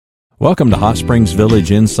Welcome to Hot Springs Village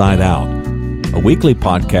Inside Out, a weekly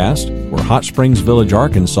podcast where Hot Springs Village,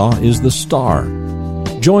 Arkansas is the star.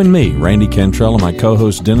 Join me, Randy Cantrell, and my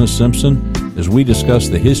co-host Dennis Simpson as we discuss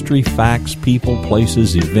the history, facts, people,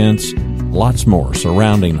 places, events, lots more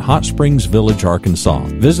surrounding Hot Springs Village, Arkansas.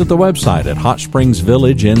 Visit the website at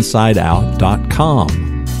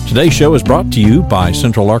hotspringsvillageinsideout.com. Today's show is brought to you by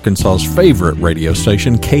Central Arkansas's favorite radio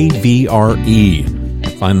station, KVRE.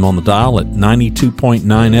 Find them on the dial at 92.9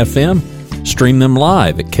 FM. Stream them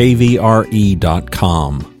live at kvre.com.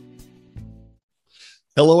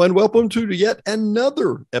 Hello and welcome to yet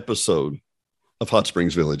another episode of Hot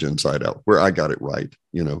Springs Village Inside Out, where I got it right.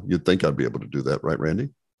 You know, you'd think I'd be able to do that, right, Randy?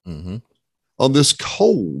 Mm-hmm. On this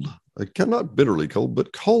cold, not bitterly cold,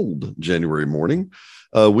 but cold January morning,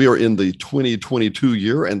 we are in the 2022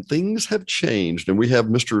 year and things have changed. And we have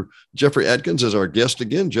Mr. Jeffrey Atkins as our guest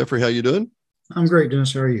again. Jeffrey, how you doing? I'm great,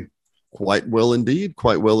 Dennis. How are you? Quite well indeed.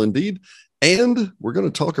 Quite well indeed. And we're going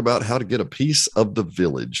to talk about how to get a piece of the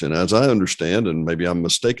village. And as I understand, and maybe I'm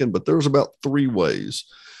mistaken, but there's about three ways.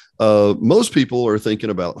 Most people are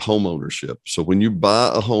thinking about home ownership. So when you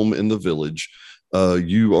buy a home in the village,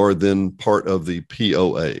 you are then part of the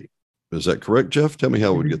POA. Is that correct, Jeff? Tell me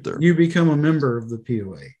how we get there. You become a member of the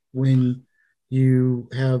POA when you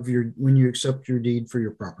accept your deed for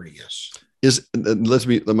your property. Yes. I'm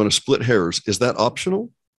going to split hairs. Is that optional?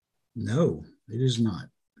 No, it is not.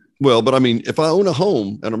 Well, but I mean, if I own a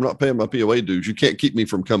home and I'm not paying my POA dues, you can't keep me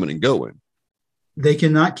from coming and going. They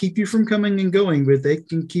cannot keep you from coming and going, but they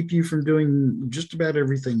can keep you from doing just about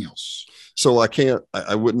everything else. So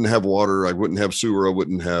I wouldn't have water. I wouldn't have sewer. I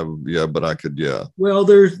wouldn't have, but I could, yeah. Well,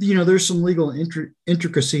 there's some legal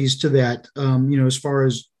intricacies to that. As far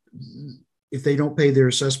as if they don't pay their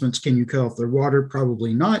assessments, can you cut off their water?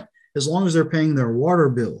 Probably not, as long as they're paying their water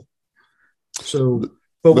bill. So,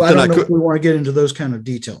 but I don't know if we want to get into those kind of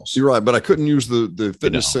details. You're right, but I couldn't use the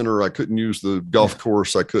fitness center. I couldn't use the golf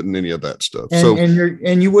course. I couldn't any of that stuff.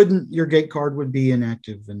 Your gate card would be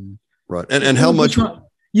inactive and right. And how much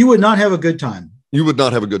you would not have a good time. You would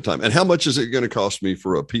not have a good time. And how much is it going to cost me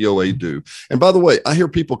for a POA due? And by the way, I hear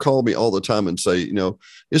people call me all the time and say,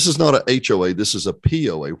 this is not a HOA. This is a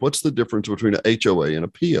POA. What's the difference between a HOA and a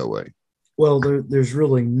POA? Well, there's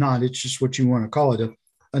really not. It's just what you want to call it.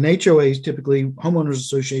 An HOA is typically homeowners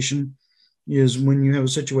association is when you have a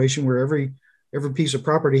situation where every piece of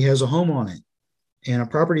property has a home on it. And a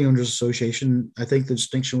property owners association, I think the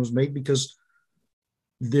distinction was made because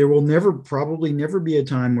there will probably never be a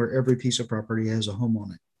time where every piece of property has a home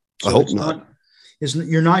on it. So I hope not.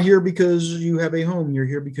 You're not here because you have a home. You're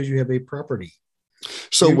here because you have a property.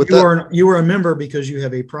 So you are a member because you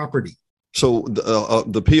have a property. So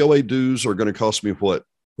the POA dues are going to cost me what?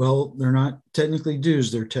 Well, they're not technically dues.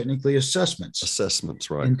 They're technically assessments. Assessments,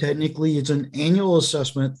 right. And technically it's an annual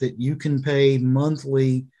assessment that you can pay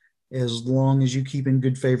monthly as long as you keep in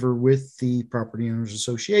good favor with the Property Owners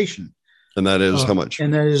Association. And that is how much?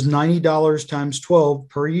 And that is $90 times 12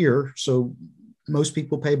 per year. So most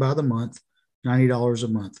people pay by the month, $90 a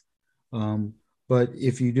month. But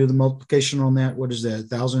if you do the multiplication on that, what is that?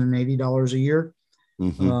 $1,080 a year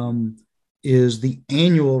is the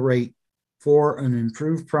annual rate for an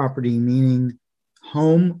improved property, meaning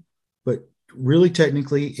home, but really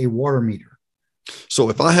technically a water meter. So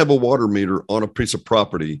if I have a water meter on a piece of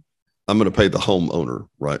property, I'm going to pay the homeowner,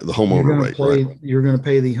 right? The homeowner rate, right? You're going to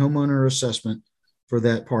pay the homeowner assessment for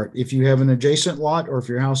that part. If you have an adjacent lot or if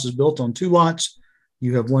your house is built on two lots,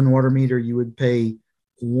 you have one water meter, you would pay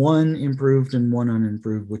one improved and one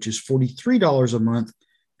unimproved, which is $43 a month.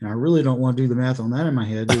 And I really don't want to do the math on that in my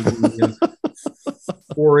head. It would be,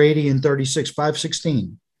 480 and 36,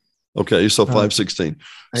 516. Okay, so 516.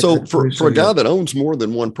 So for a guy that owns more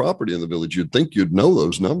than one property in the village, you'd think you'd know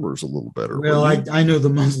those numbers a little better. Well, I know the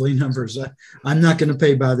monthly numbers. I'm not going to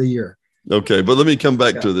pay by the year. Okay, but let me come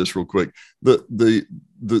back to this real quick.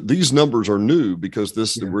 These numbers are new because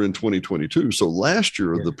we're in 2022. So last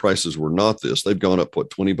year the prices were not this. They've gone up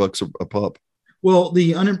 $20 a pop. Well,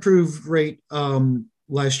 the unimproved rate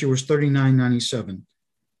last year was $39.97.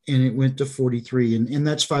 And it went to 43, and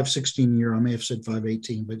that's 516 a year. I may have said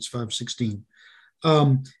 518, but it's 516.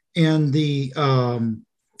 And the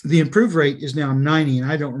improved rate is now 90,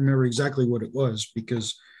 and I don't remember exactly what it was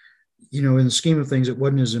because, in the scheme of things, it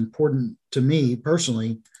wasn't as important to me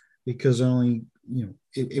personally because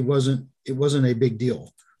it wasn't a big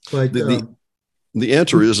deal. But the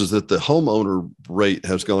answer is that the homeowner rate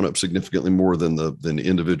has gone up significantly more than the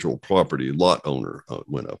individual property lot owner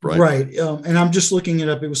went up, right? Right. And I'm just looking it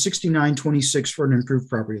up. It was $69.26 for an improved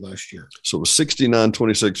property last year. So it was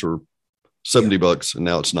 $69.26 or $70, and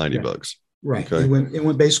now it's $90. Right. Okay. It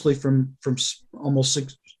went basically from almost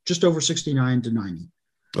just over 69 to 90.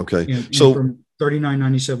 Okay. And So from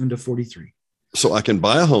 39.97 to 43. so I can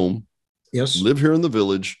buy a home, Yes. live here in the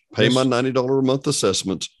village, pay Yes. my $90 a month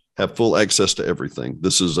assessments, have full access to everything.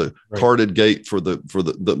 This is a Right. carded gate for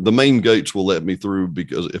the main gates will let me through,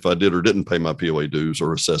 because if I did or didn't pay my POA dues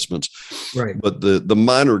or assessments, Right. but the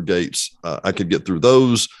minor gates, I could get through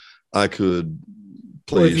those. I could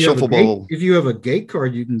play If you have a shuffleball. if you have a gate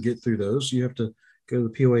card, you can get through those. You have to go to the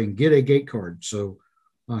POA and get a gate card. So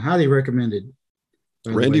highly recommended.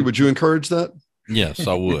 by the Randy, way. would you encourage that? Yes,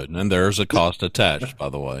 I would. And there's a cost attached, by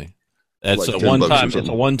the way. It's Like a $10 or one-time. It's a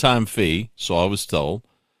something. one-time fee. So I was told.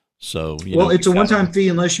 So It's a one-time fee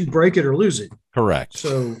unless you break it or lose it. Correct.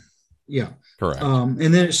 So yeah. Correct.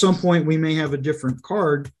 And then at some point we may have a different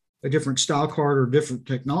card, a different style card or different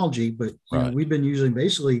technology, but Right. we've been using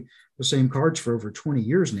basically the same cards for over 20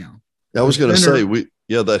 years now. I was going to Vendor- say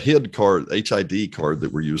that HID card, HID card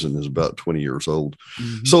that we're using is about 20 years old.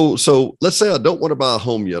 Mhm. So let's say I don't want to buy a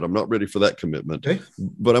home yet. I'm not ready for that commitment, Okay.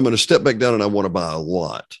 but I'm going to step back down and I want to buy a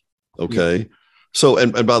lot. Okay. So,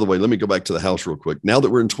 and by the way, let me go back to the house real quick. Now that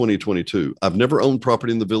we're in 2022, I've never owned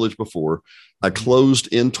property in the village before. I closed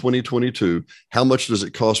in 2022. How much does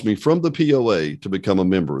it cost me from the POA to become a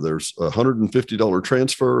member? There's a $150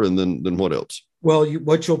 transfer. And then what else? Well,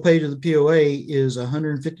 what you'll pay to the POA is a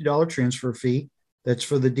 $150 transfer fee. That's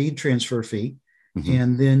for the deed transfer fee. Mhm.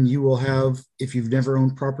 And then you will have, if you've never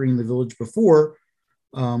owned property in the village before,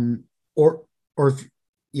 then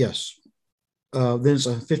it's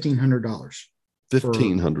a $1,500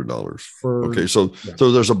 $1,500. for, Okay. So yeah.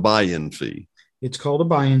 there's a buy-in fee. It's called a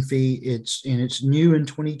buy-in fee. It's new in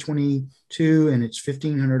 2022, and it's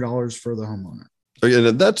 $1,500 for the homeowner.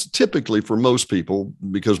 And that's typically for most people,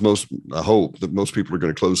 because I hope that most people are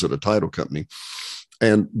going to close at a title company.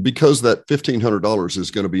 And because that $1,500 is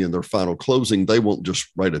going to be in their final closing, they won't just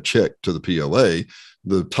write a check to the POA.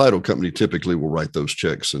 The title company typically will write those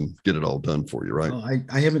checks and get it all done for you, right? Well,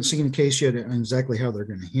 I haven't seen a case yet on exactly how they're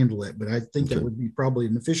going to handle it, but I think Okay. that would be probably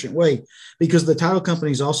an efficient way, because the title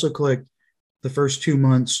companies also collect the first 2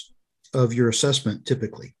 months of your assessment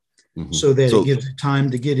typically, Mhm. so that it gives you time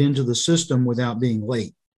to get into the system without being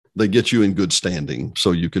late. They get you in good standing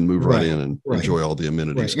so you can move right Right, in and right. enjoy all the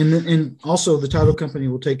amenities. Right. And also the title company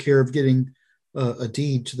will take care of getting a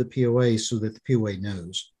deed to the POA so that the POA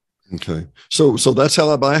knows. Okay. So that's how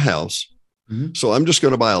I buy a house. Mhm. So I'm just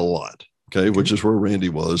going to buy a lot. Okay. Which is where Randy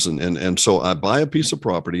was. And so I buy a piece of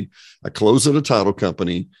property. I close at a title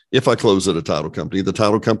company. If I close at a title company, the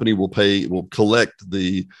title company will collect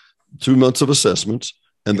the 2 months of assessments,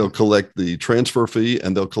 and they'll collect the transfer fee,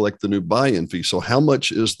 and they'll collect the new buy-in fee. So how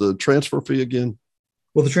much is the transfer fee again?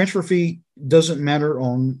 Well, the transfer fee doesn't matter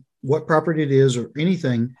on what property it is or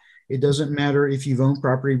anything. It doesn't matter if you've owned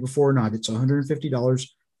property before or not. It's $150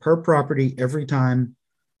 per property every time,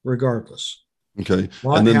 regardless. Okay.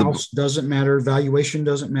 Lot, And then house doesn't matter. Valuation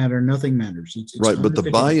doesn't matter. Nothing matters. It's right. But the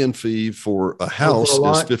 $150. buy-in fee for a house is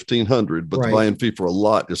lot, $1,500, but right. the buy-in fee for a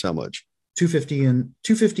lot is how much? $250 in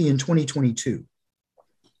 2022.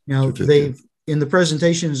 Now $250. they've, in the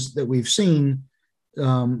presentations that we've seen,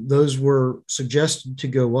 those were suggested to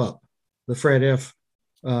go up. The FRAD-F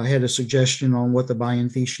had a suggestion on what the buy-in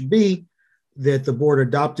fee should be that the board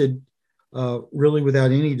adopted really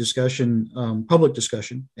without any discussion, public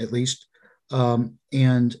discussion at least. It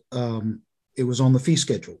was on the fee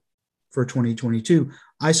schedule for 2022.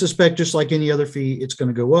 I suspect, just like any other fee, it's going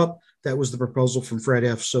to go up. That was the proposal from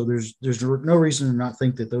FRAD-F. So there's no reason to not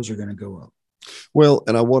think that those are going to go up. Well,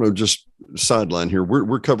 and I want to just sideline here.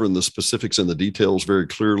 We're covering the specifics and the details very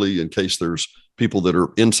clearly in case there's people that are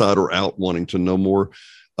inside or out wanting to know more.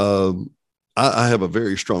 I have a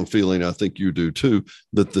very strong feeling, I think you do too,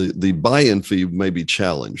 that the buy-in fee may be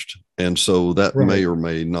challenged. And so that Right. may or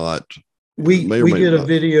may not. We may or may did a not.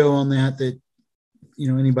 video on that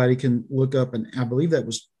anybody can look up, and I believe that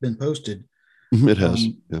was been posted. It has.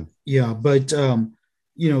 Yeah. Yeah. But,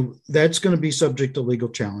 that's going to be subject to legal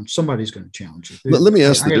challenge. Somebody's going to challenge it. Let me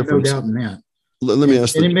ask I the have difference. no doubt in that. Let me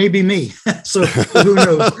ask. And it may be me. So who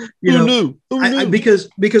knows? Who knew?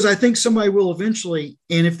 Because I think somebody will eventually,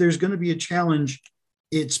 and if there's going to be a challenge,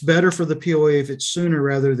 it's better for the POA if it's sooner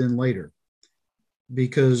rather than later,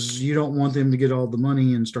 because you don't want them to get all the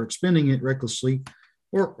money and start spending it recklessly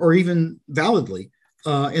or even validly,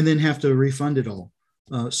 and then have to refund it all.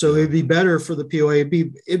 So it'd be better for the POA.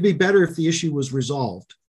 It'd be better if the issue was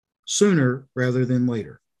resolved sooner rather than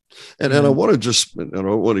later. And I want to I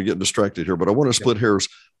don't want to get distracted here, but I want to split hairs.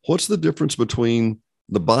 What's the difference between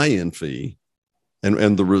the buy-in fee and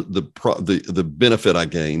the benefit I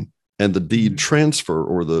gain and the deed transfer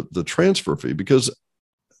or the transfer fee? Because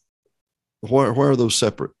why are those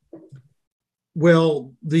separate?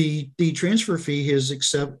 Well, the transfer fee is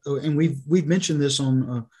and we've mentioned this on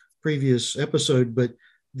a previous episode, but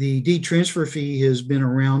the deed transfer fee has been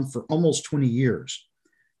around for almost 20 years,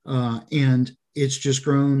 and it's just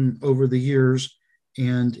grown over the years.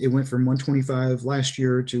 And it went from 125 last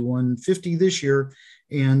year to 150 this year,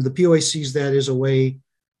 and the POA sees that as a way,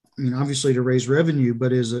 I mean, obviously to raise revenue, but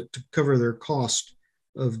to cover their cost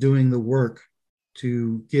of doing the work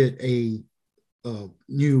to get a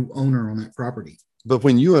new owner on that property. But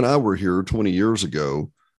when you and I were here 20 years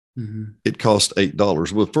ago, it cost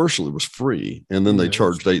 $8. Well, first it was free, and then they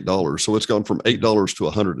charged $8. So it's gone from $8 to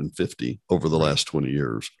 $150 over the last 20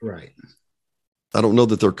 years. Right. I don't know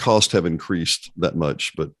that their costs have increased that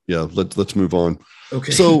much, but yeah, let's move on.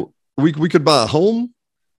 Okay. So we could buy a home,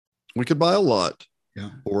 we could buy a lot. Yeah.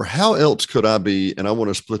 Or how else could I be? And I want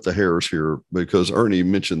to split the hairs here because Ernie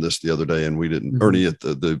mentioned this the other day, and we didn't. Ernie at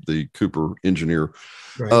the Cooper engineer.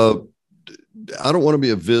 Right. I don't want to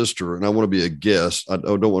be a visitor, and I want to be a guest. I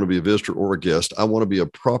don't want to be a visitor or a guest. I want to be a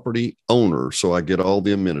property owner, so I get all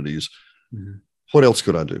the amenities. What else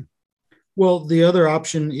could I do? Well, the other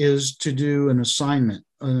option is to do an assignment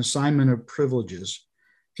of privileges.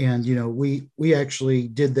 And, we actually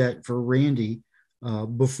did that for Randy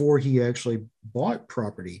before he actually bought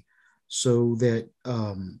property, so that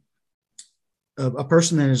a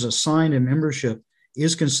person that is assigned a membership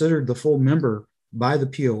is considered the full member by the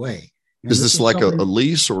POA. And is this like a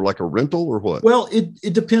lease or like a rental or what? Well,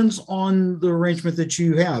 it depends on the arrangement that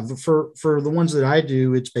you have. For the ones that I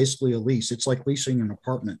do, it's basically a lease. It's like leasing an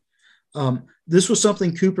apartment. This was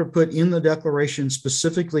something Cooper put in the declaration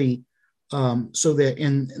specifically so that,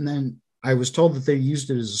 and then I was told that they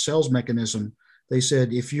used it as a sales mechanism. They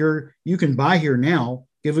said, if you can buy here now,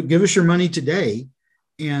 give us your money today,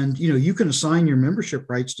 and you can assign your membership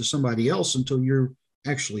rights to somebody else until you're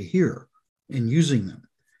actually here and using them.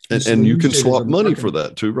 And you can swap money for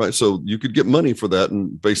that too, right? So you could get money for that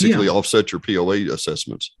and basically offset your POA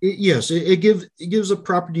assessments. It gives a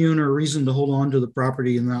property owner a reason to hold on to the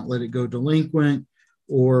property and not let it go delinquent,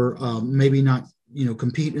 or maybe not,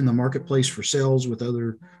 compete in the marketplace for sales with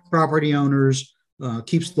other property owners.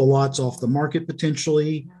 Keeps the lots off the market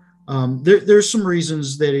potentially. There's some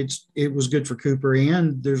reasons that it was good for Cooper,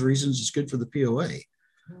 and there's reasons it's good for the POA.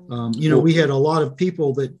 We had a lot of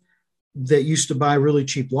people that used to buy really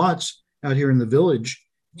cheap lots out here in the village.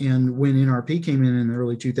 And when NRP came in the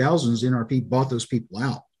early 2000s, NRP bought those people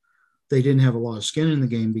out. They didn't have a lot of skin in the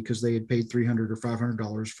game because they had paid $300 or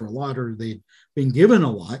 $500 for a lot, or they'd been given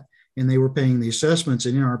a lot and they were paying the assessments,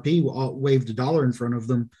 and NRP waved $1 in front of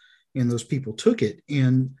them, and those people took it.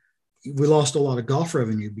 And we lost a lot of golf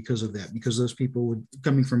revenue because of that, because those people would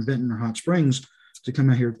coming from Benton or Hot Springs to come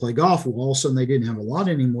out here to play golf. Well, all of a sudden they didn't have a lot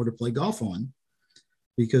anymore to play golf on,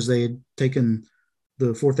 because they had taken the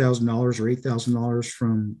 $4,000 or $8,000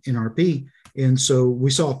 from NRP. And so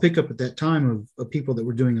we saw a pickup at that time of people that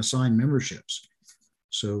were doing assigned memberships.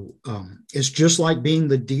 So it's just like being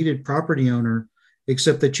the deeded property owner,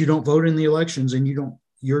 except that you don't vote in the elections and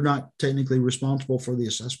you're not technically responsible for the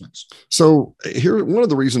assessments. So here, one of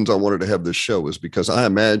the reasons I wanted to have this show is because I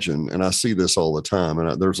imagine, and I see this all the time,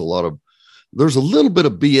 and there's a little bit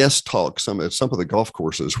of BS talk at some of the golf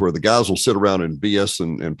courses where the guys will sit around and BS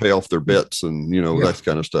and pay off their bets and, that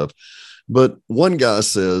kind of stuff. But one guy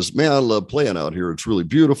says, man, I love playing out here. It's really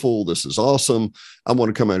beautiful. This is awesome. I want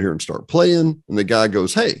to come out here and start playing. And the guy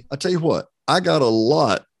goes, hey, I tell you what, I got a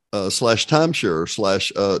lot /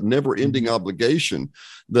 timeshare / never ending obligation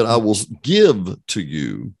that I will give to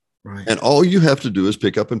you. Right. And all you have to do is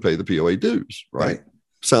pick up and pay the POA dues. Right.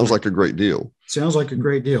 Sounds like a great deal. Sounds like a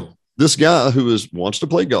great deal. This guy who wants to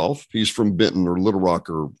play golf, he's from Benton or Little Rock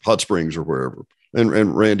or Hot Springs or wherever.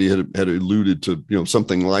 And Randy had alluded to,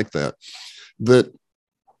 something like that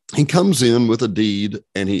he comes in with a deed,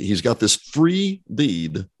 and he's got this free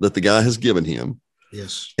deed that the guy has given him.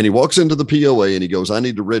 Yes. And he walks into the POA and he goes, I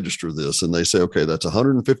need to register this. And they say, okay, that's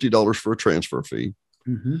 $150 for a transfer fee.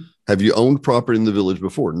 Mm-hmm. Have you owned property in the village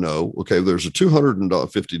before? No. Okay. There's a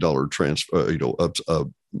 $250 transfer,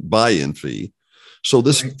 buy-in fee. So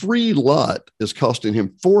this free lot is costing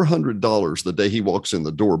him $400 the day he walks in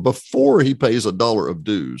the door before he pays $1 of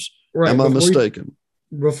dues. Right. Am I mistaken?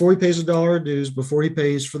 Before he pays $1 of dues, before he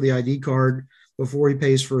pays for the ID card, before he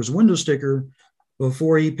pays for his window sticker,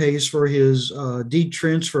 before he pays for his deed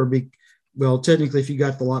transfer. Well, technically, if you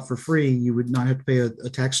got the lot for free, you would not have to pay a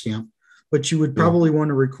tax stamp, but you would probably want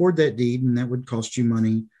to record that deed, and that would cost you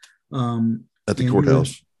money. At the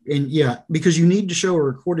courthouse. Because you need to show a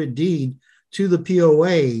recorded deed to the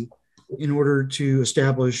POA in order to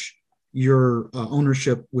establish your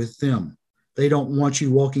ownership with them. They don't want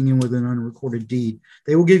you walking in with an unrecorded deed.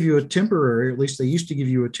 They will give you a temporary, at least they used to give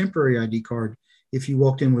you a temporary ID card if you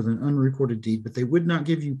walked in with an unrecorded deed, but they would not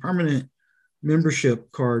give you permanent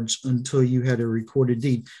membership cards until you had a recorded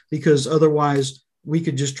deed, because otherwise we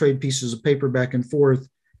could just trade pieces of paper back and forth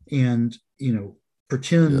and,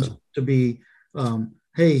 pretend to be,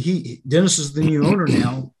 hey, Dennis is the new owner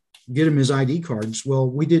now, get him his ID cards. Well,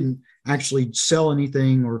 we didn't actually sell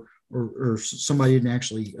anything or somebody didn't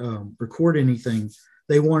actually record anything.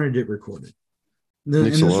 They wanted it recorded. And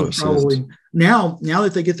Makes a lot of sense. Now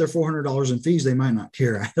that they get their $400 in fees, they might not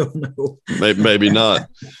care. I don't know. Maybe not.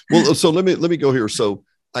 Well, so let me go here. So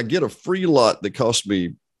I get a free lot that cost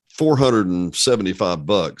me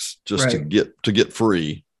 $475 just to get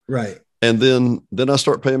free. Right. And then I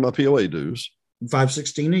start paying my POA dues.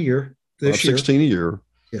 $516 a year. $516 a year.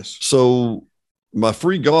 Yes. So my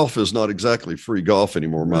free golf is not exactly free golf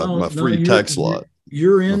anymore. My free tax lot.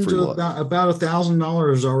 You're into about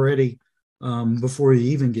 $1,000 already before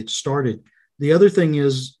you even get started. The other thing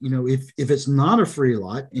is, if it's not a free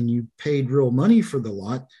lot and you paid real money for the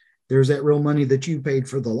lot, there's that real money that you paid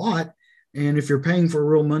for the lot. And if you're paying for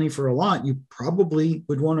real money for a lot, you probably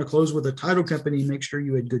would want to close with a title company and make sure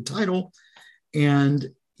you had good title. And,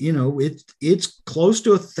 it's close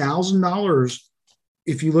to $1,000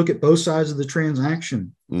 if you look at both sides of the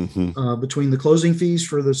transaction, between the closing fees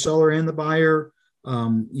for the seller and the buyer,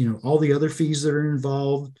 all the other fees that are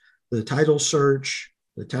involved, the title search,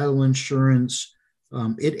 the title insurance,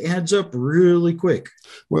 it adds up really quick.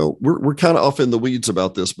 Well, we're kind of off in the weeds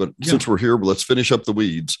about this, but since we're here, let's finish up the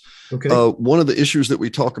weeds. Okay. One of the issues that we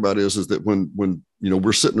talk about is that when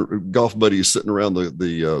we're sitting, golf buddies sitting around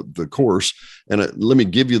the course, and let me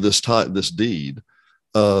give you this deed.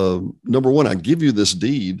 Number one, I give you this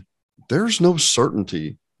deed. There's no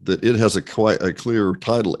certainty that it has quite a clear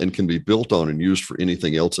title and can be built on and used for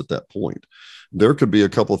anything else at that point. There could be a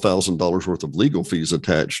couple of $1,000s worth of legal fees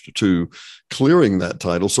attached to clearing that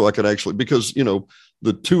title. So I could actually, because,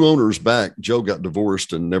 the two owners back, Joe got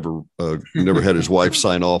divorced and never had his wife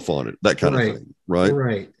sign off on it, that kind of thing. Right.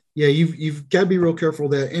 Right. Yeah. You've got to be real careful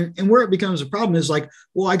with that. And where it becomes a problem is like,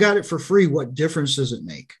 well, I got it for free. What difference does it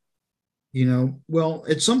make? Well,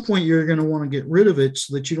 at some point you're going to want to get rid of it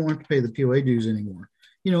so that you don't have to pay the POA dues anymore.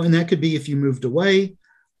 And that could be if you moved away.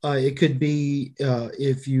 It could be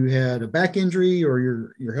if you had a back injury or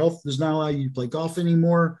your health does not allow you to play golf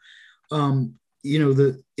anymore.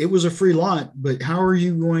 It was a free lot, but how are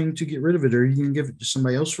you going to get rid of it? Are you going to give it to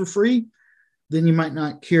somebody else for free? Then you might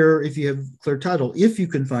not care if you have clear title, if you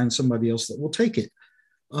can find somebody else that will take it.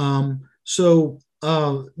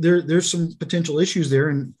 There's some potential issues there.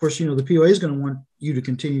 And of course, the POA is going to want you to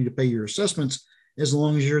continue to pay your assessments as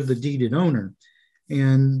long as you're the deeded owner.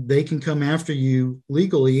 And they can come after you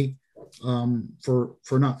legally for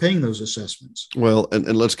not paying those assessments. Well,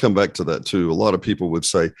 and let's come back to that too. A lot of people would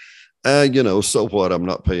say, so what? I'm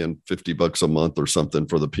not paying $50 a month or something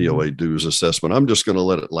for the POA dues assessment. I'm just going to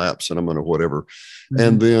let it lapse and I'm going to whatever.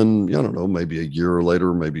 And then, I don't know, maybe a year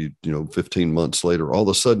later, maybe, 15 months later, all of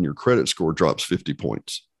a sudden your credit score drops 50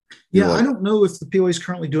 points. Yeah. I don't know if the POA is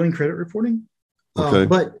currently doing credit reporting. Okay.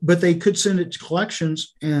 But they could send it to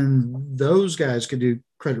collections and those guys could do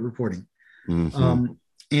credit reporting. And,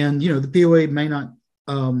 the POA may not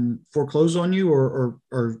foreclose on you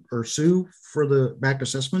or sue for the back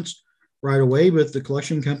assessments right away, but the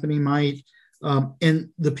collection company might. And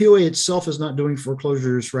the POA itself is not doing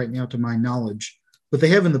foreclosures right now, to my knowledge, but they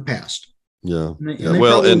have in the past. Yeah. And they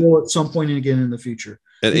probably will at some point again in the future.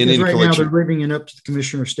 And right now they're leaving it up to the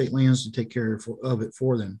Commissioner of State Lands to take care of it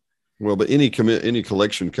for them. Well, but any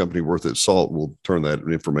collection company worth its salt will turn that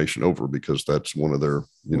information over because that's one of their,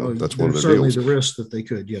 that's one of their certainly deals. The risk that they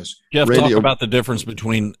could, yes. Jeff, talk about the difference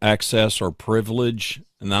between access or privilege,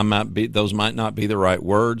 and those might not be the right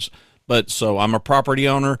words. But so I'm a property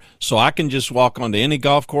owner, so I can just walk onto any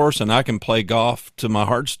golf course and I can play golf to my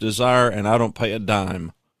heart's desire, and I don't pay a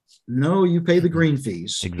dime. No, you pay the green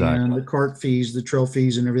fees, exactly, and the cart fees, the trail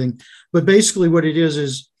fees, and everything. But basically, what it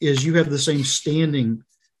is you have the same standing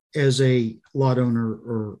as a lot owner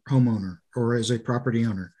or homeowner or as a property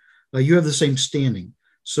owner. You have the same standing.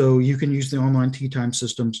 So you can use the online tee time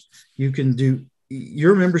systems. You can do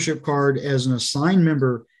your membership card as an assigned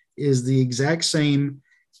member is the exact same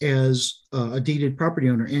as a deeded property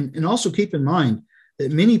owner. And also keep in mind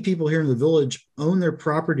that many people here in the village own their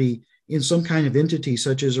property in some kind of entity,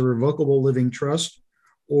 such as a revocable living trust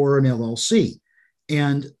or an LLC.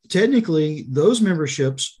 And technically, those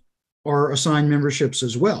memberships are assigned memberships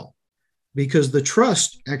as well, because the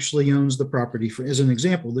trust actually owns the property. As an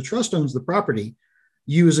example, the trust owns the property.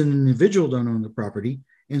 You as an individual don't own the property.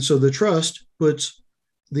 And so the trust puts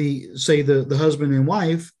the husband and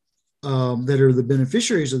wife that are the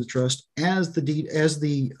beneficiaries of the trust as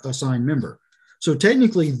the assigned member. So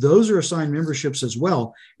technically, those are assigned memberships as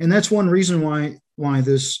well, and that's one reason why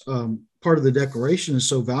this part of the declaration is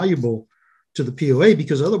so valuable to the POA,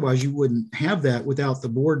 because otherwise you wouldn't have that without the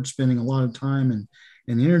board spending a lot of time and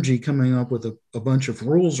energy coming up with a bunch of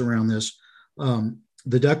rules around this.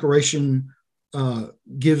 The declaration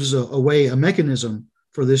gives a mechanism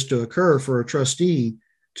for this to occur, for a trustee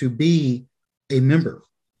to be a member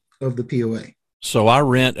of the POA. So I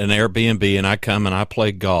rent an Airbnb and I come and I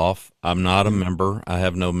play golf. I'm not a member. I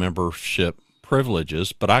have no membership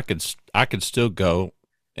privileges, but I could still go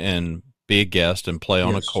and be a guest and play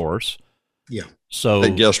on a course. Yeah. So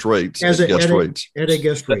at guest rates. At a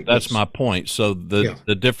guest rate. That's my point. So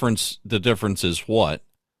the difference is what?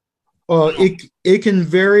 It can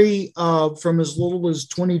vary from as little as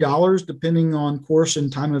 $20, depending on course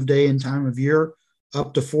and time of day and time of year,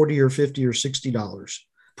 up to $40 or $50 or $60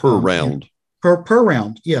 per round. Per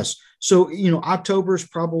round, yes. So October is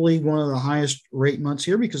probably one of the highest rate months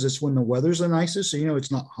here because it's when the weather's the nicest. So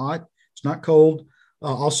it's not hot, it's not cold.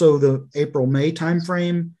 Also, the April-May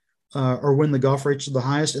timeframe are when the golf rates are the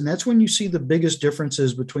highest, and that's when you see the biggest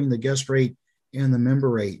differences between the guest rate and the member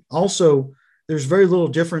rate. Also, there's very little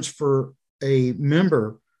difference for a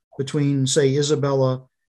member between, say, Isabella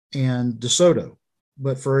and DeSoto,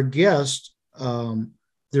 but for a guest,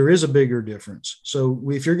 there is a bigger difference. So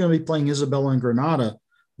if you're going to be playing Isabella and Granada,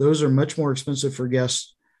 those are much more expensive for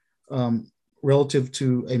guests relative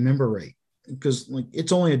to a member rate, because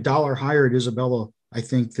it's only $1 higher at Isabella, I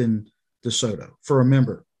think, than DeSoto for a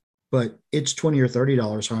member, but it's $20 or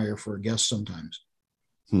 $30 higher for a guest sometimes.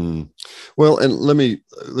 Well, and let me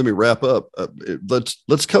wrap up.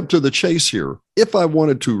 Let's come to the chase here. If I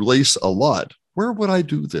wanted to lease a lot, where would I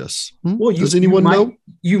do this? Well, does anyone know?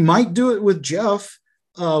 You might do it with Jeff.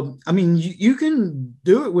 You can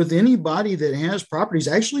do it with anybody that has properties.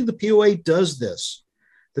 Actually, the POA does this.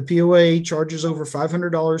 The POA charges over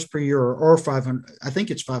 $500 per year, or 500. I think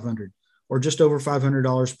it's 500, or just over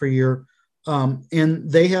 $500 per year. And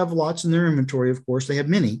they have lots in their inventory. Of course, they have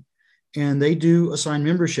many. And they do assign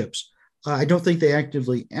memberships. I don't think they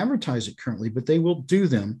actively advertise it currently, but they will do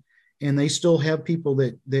them. And they still have people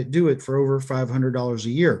that do it for over $500 a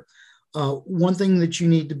year. One thing that you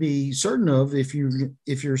need to be certain of, if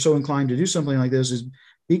you're so inclined to do something like this, is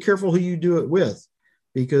be careful who you do it with,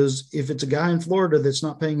 because if it's a guy in Florida that's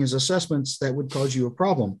not paying his assessments, that would cause you a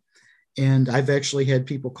problem. And I've actually had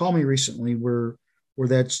people call me recently where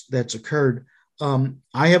that's occurred.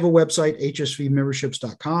 I have a website,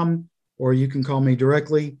 hsvmemberships.com, or you can call me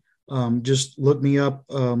directly. Just look me up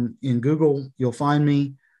in Google. You'll find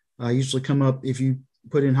me. I usually come up, if you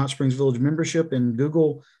put in Hot Springs Village membership in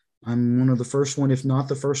Google, I'm one of the first one, if not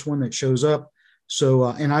the first one, that shows up. So,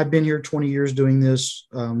 and I've been here 20 years doing this.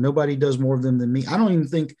 Nobody does more of them than me. I don't even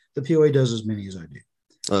think the POA does as many as I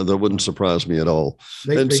do. That wouldn't surprise me at all.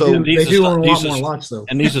 They do own a lot more lots, though.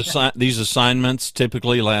 And these assignments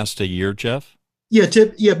typically last a year, Jeff? Yeah,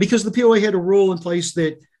 because the POA had a rule in place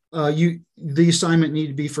that the assignment needed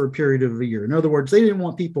to be for a period of a year. In other words, they didn't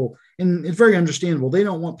want people, and it's very understandable, they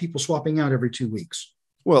don't want people swapping out every 2 weeks.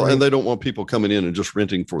 Well, right? And they don't want people coming in and just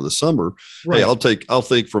renting for the summer. Right. Hey, I'll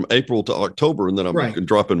think from April to October, and then I'm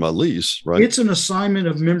dropping my lease. Right. It's an assignment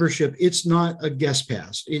of membership. It's not a guest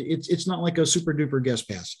pass. It's not like a super duper guest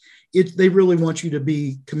pass. They really want you to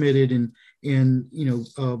be committed and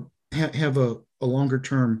have a longer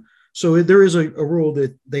term. So there is a rule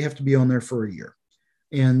that they have to be on there for a year.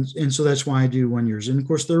 And so that's why I do 1 year. And of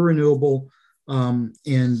course they're renewable.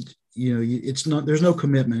 It's not, there's no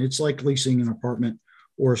commitment. It's like leasing an apartment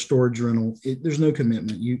or a storage rental. There's no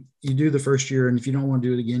commitment. You do the first year, and if you don't want to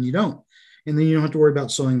do it again, you don't. And then you don't have to worry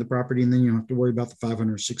about selling the property, and then you don't have to worry about the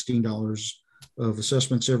 $516 of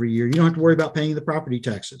assessments every year. You don't have to worry about paying the property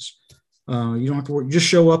taxes. You don't have to worry. Just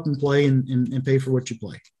show up and play and pay for what you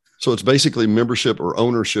play. So it's basically membership or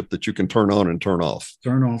ownership that you can turn on and turn off.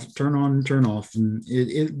 Turn on and turn off. And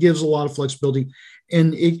it gives a lot of flexibility.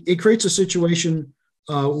 And it creates a situation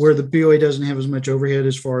where the POA doesn't have as much overhead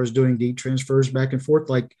as far as doing deed transfers back and forth.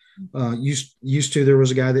 Like used to, there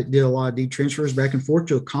was a guy that did a lot of deed transfers back and forth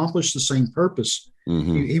to accomplish the same purpose.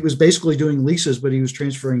 Mm-hmm. He was basically doing leases, but he was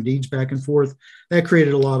transferring deeds back and forth. That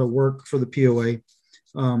created a lot of work for the POA.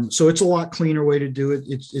 So it's a lot cleaner way to do it.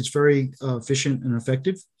 It's very efficient and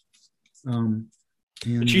effective. But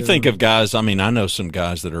you think of guys, I know some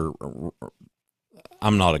guys that are,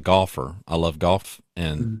 I'm not a golfer. I love golf,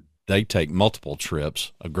 and they take multiple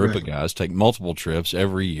trips. A group of guys take multiple trips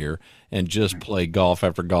every year and just play golf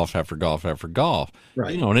after golf after golf after golf.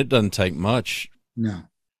 Right. And it doesn't take much. No.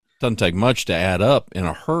 Doesn't take much to add up in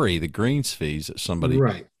a hurry the greens fees that somebody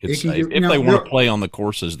Right. could It can save get, if they now, want to play on the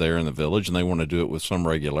courses there in the village and they want to do it with some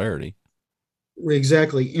regularity.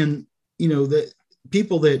 exactly. And, the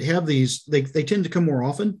people that have these, they tend to come more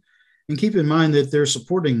often. And keep in mind that they're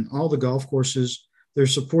supporting all the golf courses. They're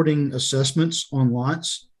supporting assessments on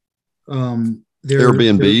lots.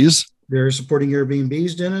 Airbnbs. They're supporting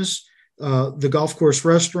Airbnbs, Dennis. The golf course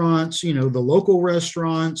restaurants, the local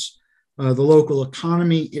restaurants, the local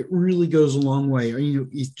economy. It really goes a long way. You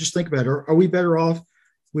just think about it. Are we better off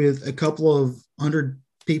with a couple of hundred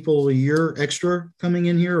people a year extra coming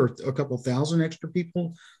in here, or a couple thousand extra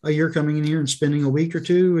people a year coming in here and spending a week or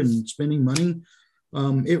two and spending money?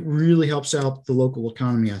 It really helps out the local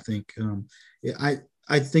economy, I think.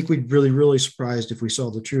 I think we'd really surprised if we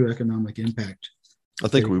saw the true economic impact. I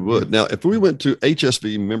think we would. Now, if we went to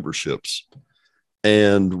HSV memberships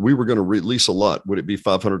and we were going to release a lot, would it be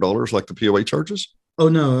 $500 like the POA charges? Oh,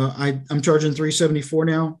 no, I'm charging $374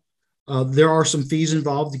 now. There are some fees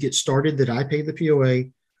involved to get started that I pay the POA.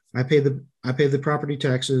 I pay the property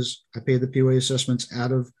taxes. I pay the POA assessments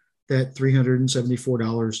out of that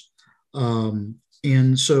 $374.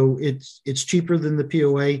 And so it's cheaper than the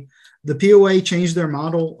POA. The POA changed their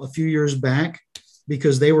model a few years back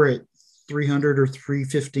because they were at 300 or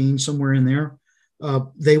 315, somewhere in there.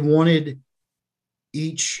 They wanted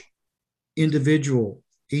each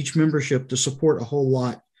membership to support a whole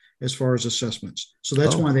lot as far as assessments. So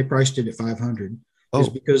that's why they priced it at 500, is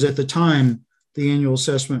because at the time the annual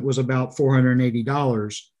assessment was about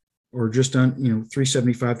 $480, or just on,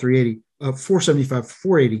 375, 380, 475,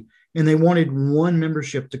 480. And they wanted one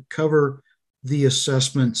membership to cover the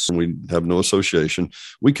assessments. We have no association.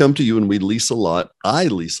 We come to you and we lease a lot. I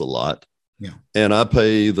lease a lot. Yeah. And I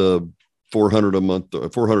pay the $400 a month,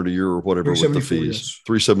 $400 a year, or whatever with the fees.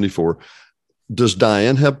 Yes. $374. Does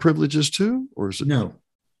Diane have privileges too, or is it?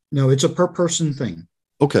 No, it's a per person thing.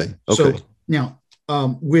 Okay. So now,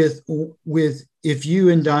 with if you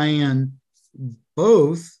and Diane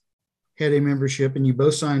both had a membership and you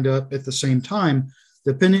both signed up at the same time,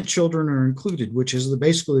 dependent children are included, which is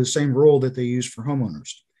basically the same rule that they use for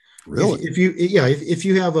homeowners. Really? If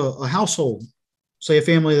you have a household, say a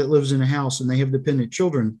family that lives in a house and they have dependent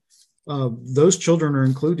children, those children are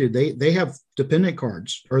included. They have dependent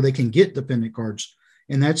cards, or they can get dependent cards.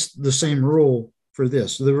 And that's the same rule for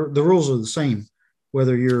this. The rules are the same,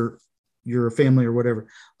 whether you're a family or whatever.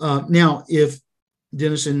 Now, if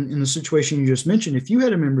Dennis, in the situation you just mentioned, if you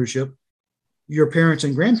had a membership, your parents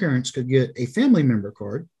and grandparents could get a family member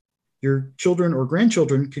card. Your children or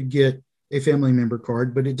grandchildren could get a family member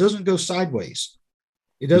card, but it doesn't go sideways.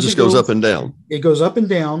 It just goes up and down. It goes up and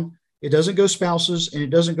down. It doesn't go spouses, and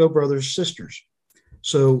it doesn't go brothers, sisters.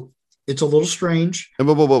 So it's a little strange.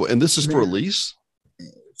 And this is for a lease?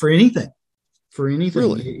 For anything.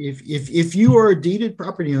 Really? If you are a deeded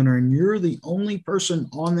property owner and you're the only person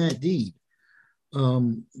on that deed,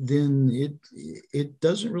 then it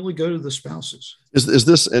doesn't really go to the spouses. Is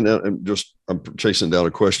this, and I'm chasing down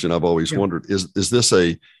a question I've always wondered, is this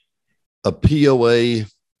a POA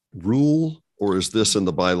rule, or is this in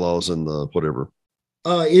the bylaws and the whatever?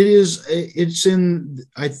 It's in,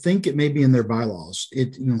 I think it may be in their bylaws.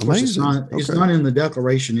 Of course it's not in the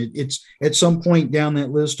declaration. It's at some point down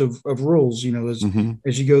that list of rules,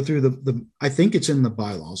 as you go through the I think it's in the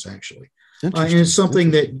bylaws actually. And it's something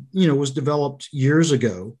that, was developed years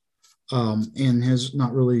ago, and has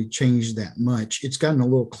not really changed that much. It's gotten a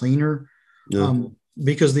little cleaner,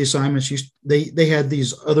 because the assignments they had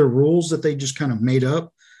these other rules that they just kind of made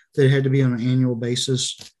up that had to be on an annual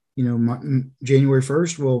basis. January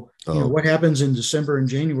 1st. Well, what happens in December and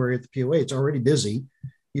January at the POA? It's already busy.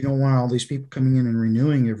 You don't want all these people coming in and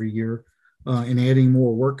renewing every year and adding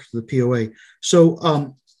more work to the POA.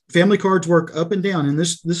 So family cards work up and down, and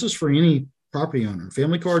this is for any property owner.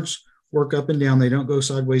 Family cards work up and down. They don't go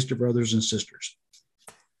sideways to brothers and sisters.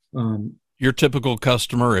 Your typical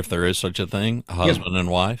customer, if there is such a thing, a husband and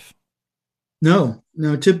wife? No.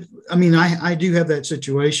 I do have that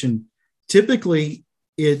situation. Typically,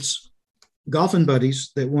 it's golfing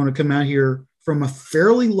buddies that want to come out here from a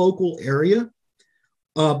fairly local area.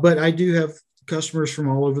 But I do have customers from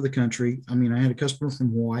all over the country. I had a customer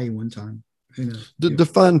from Hawaii one time.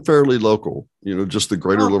 Define fairly local, just the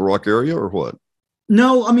greater Little Rock area, or what?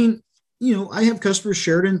 No, I have customers,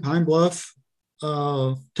 Sheridan, Pine Bluff,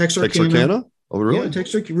 Texarkana. Oh, really? Yeah,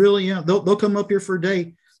 Texarkana, really, yeah. They'll come up here for a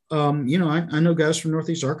day. I know guys from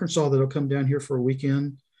Northeast Arkansas that'll come down here for a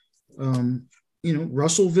weekend.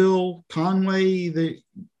 Russellville, Conway,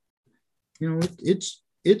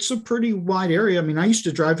 it's a pretty wide area. I used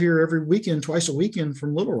to drive here every weekend, twice a weekend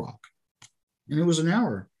from Little Rock, and it was an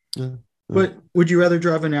hour. Yeah. But would you rather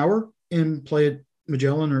drive an hour and play at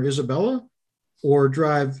Magellan or Isabella, or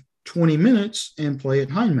drive 20 minutes and play at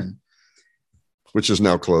Heinemann? Which is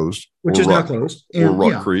now closed. Now closed. Or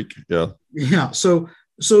Rock Creek, yeah. Yeah, so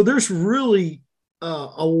there's really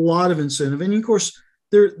a lot of incentive. And, of course,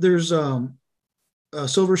 there's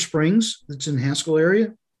Silver Springs that's in Haskell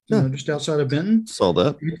area, just outside of Benton. Saw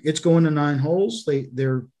that. It's going to 9 holes.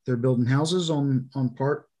 They're building houses on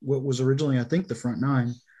part what was originally, I think, the front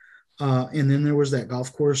 9. And then there was that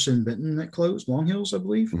golf course in Benton that closed, Long Hills, I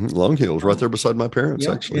believe. Mm-hmm. Long Hills, right there beside my parents,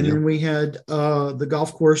 actually. And then we had the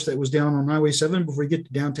golf course that was down on Highway 7 before you get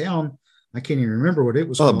to downtown. I can't even remember what it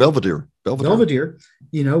was called. Belvedere.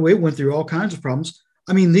 It went through all kinds of problems.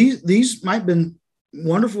 I mean, these might have been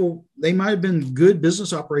wonderful. They might have been good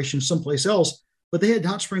business operations someplace else, but they had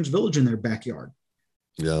Hot Springs Village in their backyard.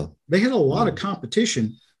 Yeah. They had a lot of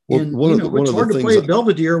competition. Well, and, it's hard to play at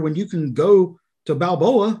Belvedere when you can go to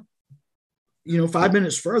Balboa, 5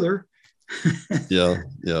 minutes further. Yeah.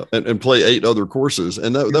 And play 8 other courses.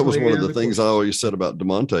 And that was one of the things I always said about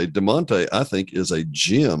DeMonte. DeMonte, I think, is a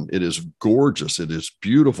gem. It is gorgeous. It is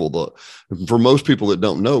beautiful. For most people that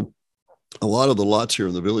don't know, a lot of the lots here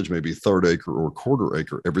in the village may be 1/3 acre or 1/4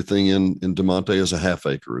 acre. Everything in DeMonte is a 1/2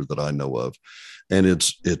 acre that I know of. And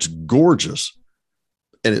it's gorgeous.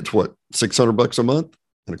 And it's what, $600 a month?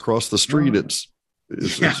 And across the street, it's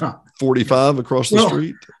 45 across the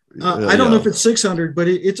street. I don't know if it's 600, but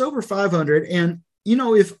it's over 500. And,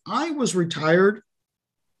 if I was retired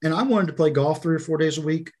and I wanted to play golf 3 or 4 days a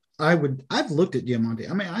week, I've looked at Diamante.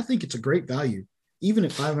 I mean, I think it's a great value, even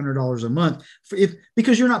at $500 a month,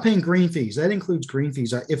 because you're not paying green fees. That includes green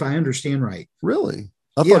fees, if I understand right. Really?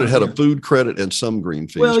 I thought it had a food credit and some green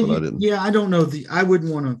fees, but I didn't. Yeah, I don't know. I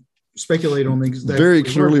wouldn't want to speculate on things. Very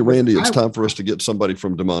clearly, Randy, it's time for us to get somebody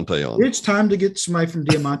from Diamante on. It's time to get somebody from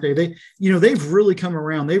Diamante. They've really come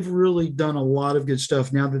around. They've really done a lot of good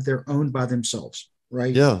stuff now that they're owned by themselves,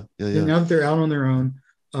 right? Yeah. Now that they're out on their own,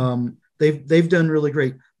 they've done really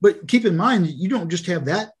great. But keep in mind, you don't just have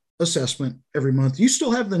that assessment every month. You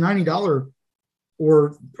still have the $90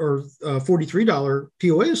 or $43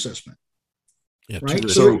 POA assessment. Yeah, right.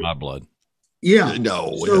 So my blood. Yeah.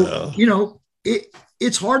 No. So,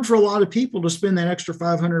 it's hard for a lot of people to spend that extra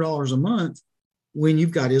 $500 a month when you've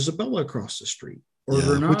got Isabella across the street or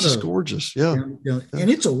Granada, which is gorgeous. Yeah. And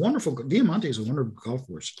it's a wonderful, Diamante is a wonderful golf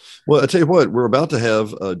course. Well, I tell you what, we're about to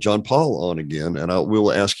have John Paul on again, and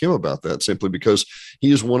we'll ask him about that simply because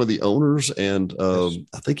he is one of the owners, and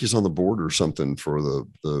I think he's on the board or something for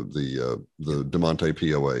the Diamante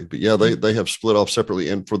POA. But yeah, they have split off separately.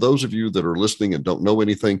 And for those of you that are listening and don't know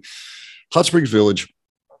anything, Hot Springs Village,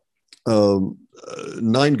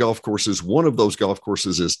 9 golf courses. One of those golf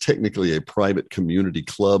courses is technically a private community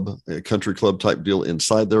club, a country club type deal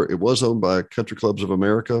inside there. It was owned by Country Clubs of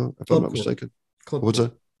America, if I'm not mistaken. What's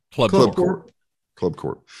that? Club Corp.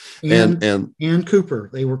 And Cooper.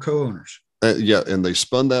 They were co-owners. And they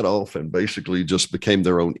spun that off and basically just became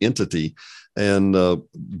their own entity. And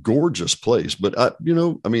gorgeous place. But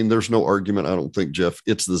there's no argument. I don't think, Jeff,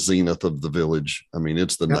 it's the zenith of the village. I mean,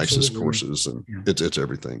 it's the nicest courses, and it's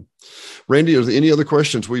everything. Randy, are there any other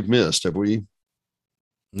questions we've missed? Have we?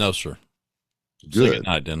 No, sir. Good. Good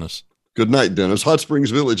night, Dennis. Good night, Dennis. Hot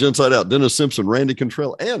Springs Village, Inside Out. Dennis Simpson, Randy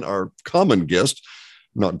Cantrell, and our common guest,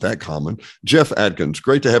 not that common, Jeff Adkins.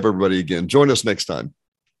 Great to have everybody again. Join us next time.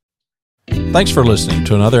 Thanks for listening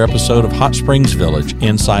to another episode of Hot Springs Village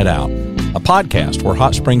Inside Out, a podcast where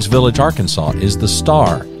Hot Springs Village, Arkansas is the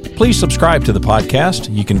star. Please subscribe to the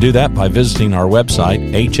podcast. You can do that by visiting our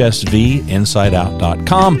website,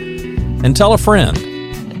 hsvinsideout.com, and tell a friend.